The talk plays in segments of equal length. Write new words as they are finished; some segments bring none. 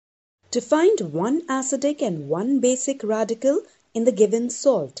To find one acidic and one basic radical in the given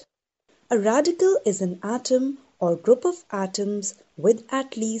salt. A radical is an atom or group of atoms with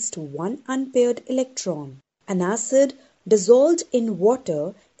at least one unpaired electron. An acid dissolved in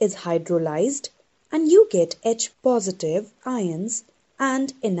water is hydrolyzed and you get H positive ions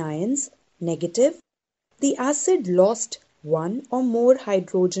and anions negative. The acid lost one or more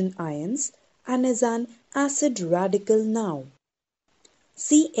hydrogen ions and is an acid radical now.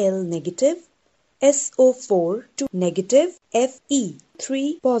 Cl negative, SO4 2 negative,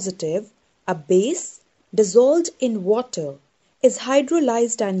 Fe3 positive, a base dissolved in water is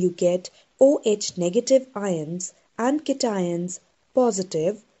hydrolyzed and you get OH negative ions and cations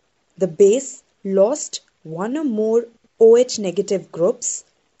positive. The base lost one or more OH negative groups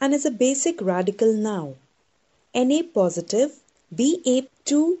and is a basic radical now. Na positive,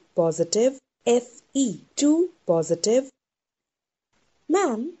 Ba2 positive, Fe2 positive.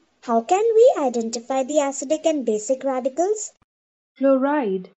 Ma'am, how can we identify the acidic and basic radicals?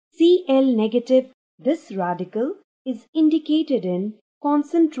 Chloride Cl negative. This radical is indicated in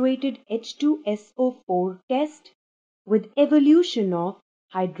concentrated H2SO4 test with evolution of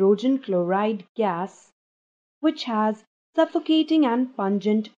hydrogen chloride gas, which has suffocating and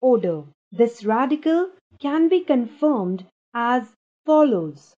pungent odor. This radical can be confirmed as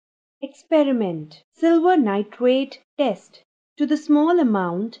follows. Experiment. Silver nitrate test. To the small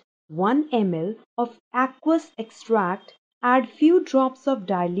amount 1 ml of aqueous extract, add few drops of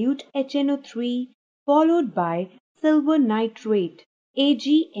dilute HNO3 followed by silver nitrate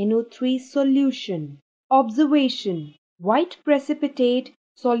AgNO3 solution. Observation. White precipitate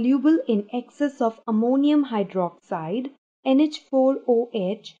soluble in excess of ammonium hydroxide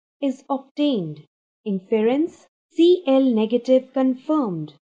NH4OH is obtained. Inference. Cl negative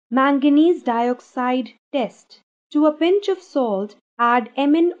confirmed. Manganese dioxide test. To a pinch of salt, add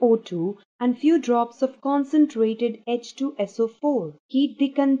MnO2 and few drops of concentrated H2SO4. Heat the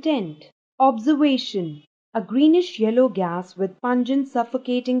content. Observation. A greenish yellow gas with pungent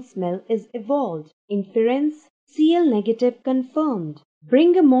suffocating smell is evolved. Inference. Cl negative confirmed.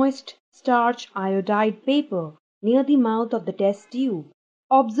 Bring a moist starch iodide paper near the mouth of the test tube.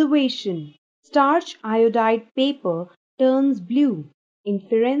 Observation. Starch iodide paper turns blue.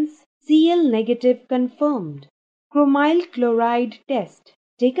 Inference. Cl negative confirmed. Chromyl chloride test.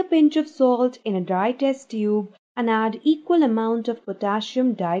 Take a pinch of salt in a dry test tube and add equal amount of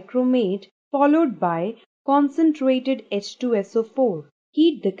potassium dichromate followed by concentrated H2SO4.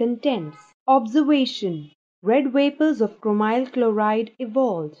 Heat the contents. Observation. Red vapors of chromyl chloride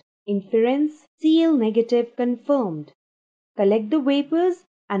evolved. Inference. Cl negative confirmed. Collect the vapors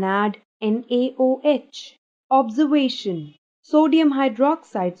and add NaOH. Observation. Sodium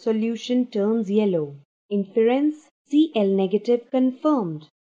hydroxide solution turns yellow. Inference. Cl negative confirmed.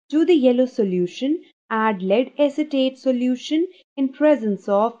 To the yellow solution, add lead acetate solution in presence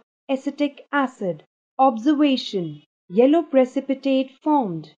of acetic acid. Observation. Yellow precipitate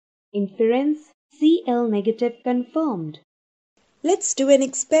formed. Inference. Cl negative confirmed. Let's do an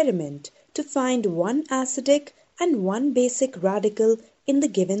experiment to find one acidic and one basic radical in the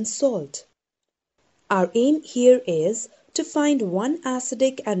given salt. Our aim here is to find one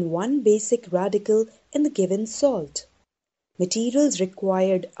acidic and one basic radical in the given salt. Materials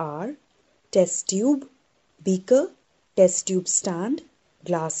required are test tube, beaker, test tube stand,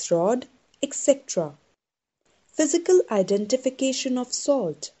 glass rod, etc. Physical identification of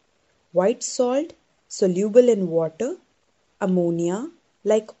salt. White salt, soluble in water, ammonia,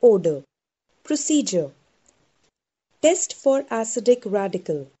 like odor. Procedure. Test for acidic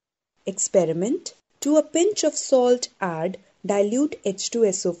radical. Experiment. To a pinch of salt add dilute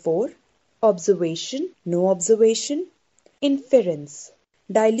H2SO4. Observation, no observation. Inference.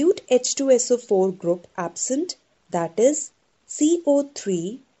 Dilute H2SO4 group absent, that is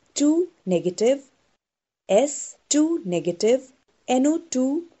CO3 2 negative, S 2 negative,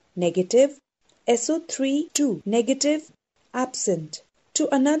 NO2 negative, SO3 2 negative absent.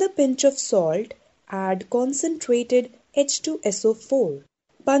 To another pinch of salt add concentrated H2SO4.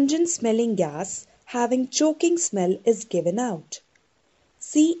 Pungent smelling gas having choking smell is given out.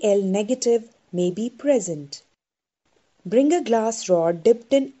 Cl negative may be present. Bring a glass rod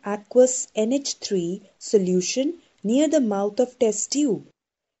dipped in aqueous NH3 solution near the mouth of test tube.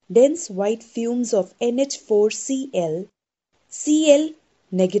 Dense white fumes of NH4Cl. Cl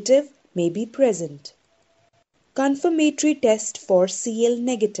negative may be present. Confirmatory test for Cl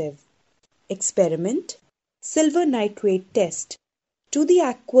negative. Experiment. Silver nitrate test. To the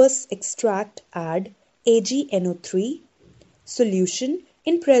aqueous extract add AgNO3 solution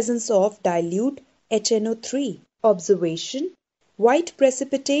in presence of dilute HNO3. Observation. White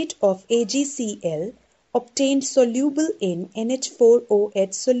precipitate of AgCl obtained soluble in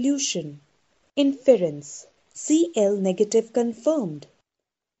NH4OH solution. Inference. Cl negative confirmed.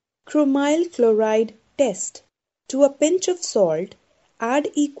 Chromyl chloride test. To a pinch of salt,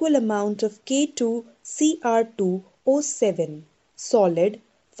 add equal amount of K2Cr2O7 solid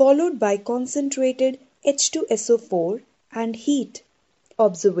followed by concentrated H2SO4 and heat.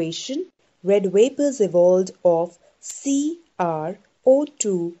 Observation. Red vapors evolved of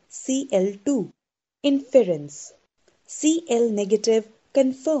CrO2Cl2. Inference. Cl negative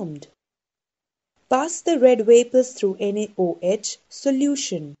confirmed. Pass the red vapors through NaOH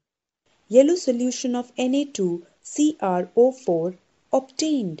solution. Yellow solution of Na2CrO4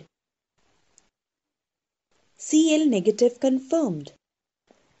 obtained. Cl negative confirmed.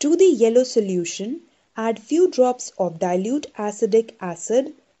 To the yellow solution, add few drops of dilute acetic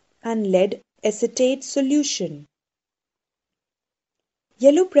acid and lead acetate solution.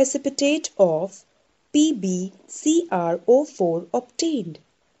 Yellow precipitate of PbCrO4 obtained.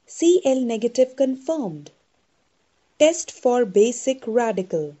 Cl negative confirmed. Test for basic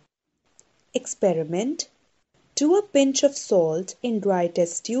radical. Experiment. To a pinch of salt in dry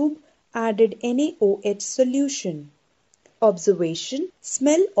test tube, added NaOH solution. Observation.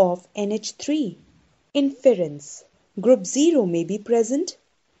 Smell of NH3. Inference. Group 0 may be present.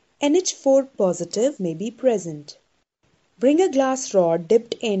 NH4 positive may be present. Bring a glass rod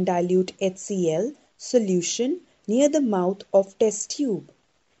dipped in dilute HCl solution near the mouth of test tube.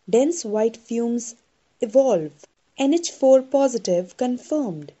 Dense white fumes evolve. NH4 positive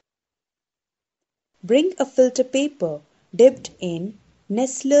confirmed. Bring a filter paper dipped in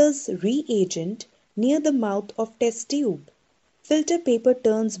Nessler's reagent near the mouth of test tube. Filter paper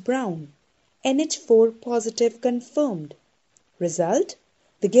turns brown. NH4 positive confirmed. Result: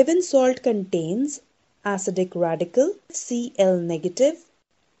 the given salt contains acidic radical Cl negative,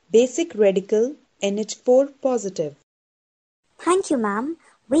 basic radical NH4 positive. Thank you, ma'am.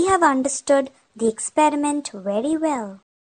 We have understood the experiment very well.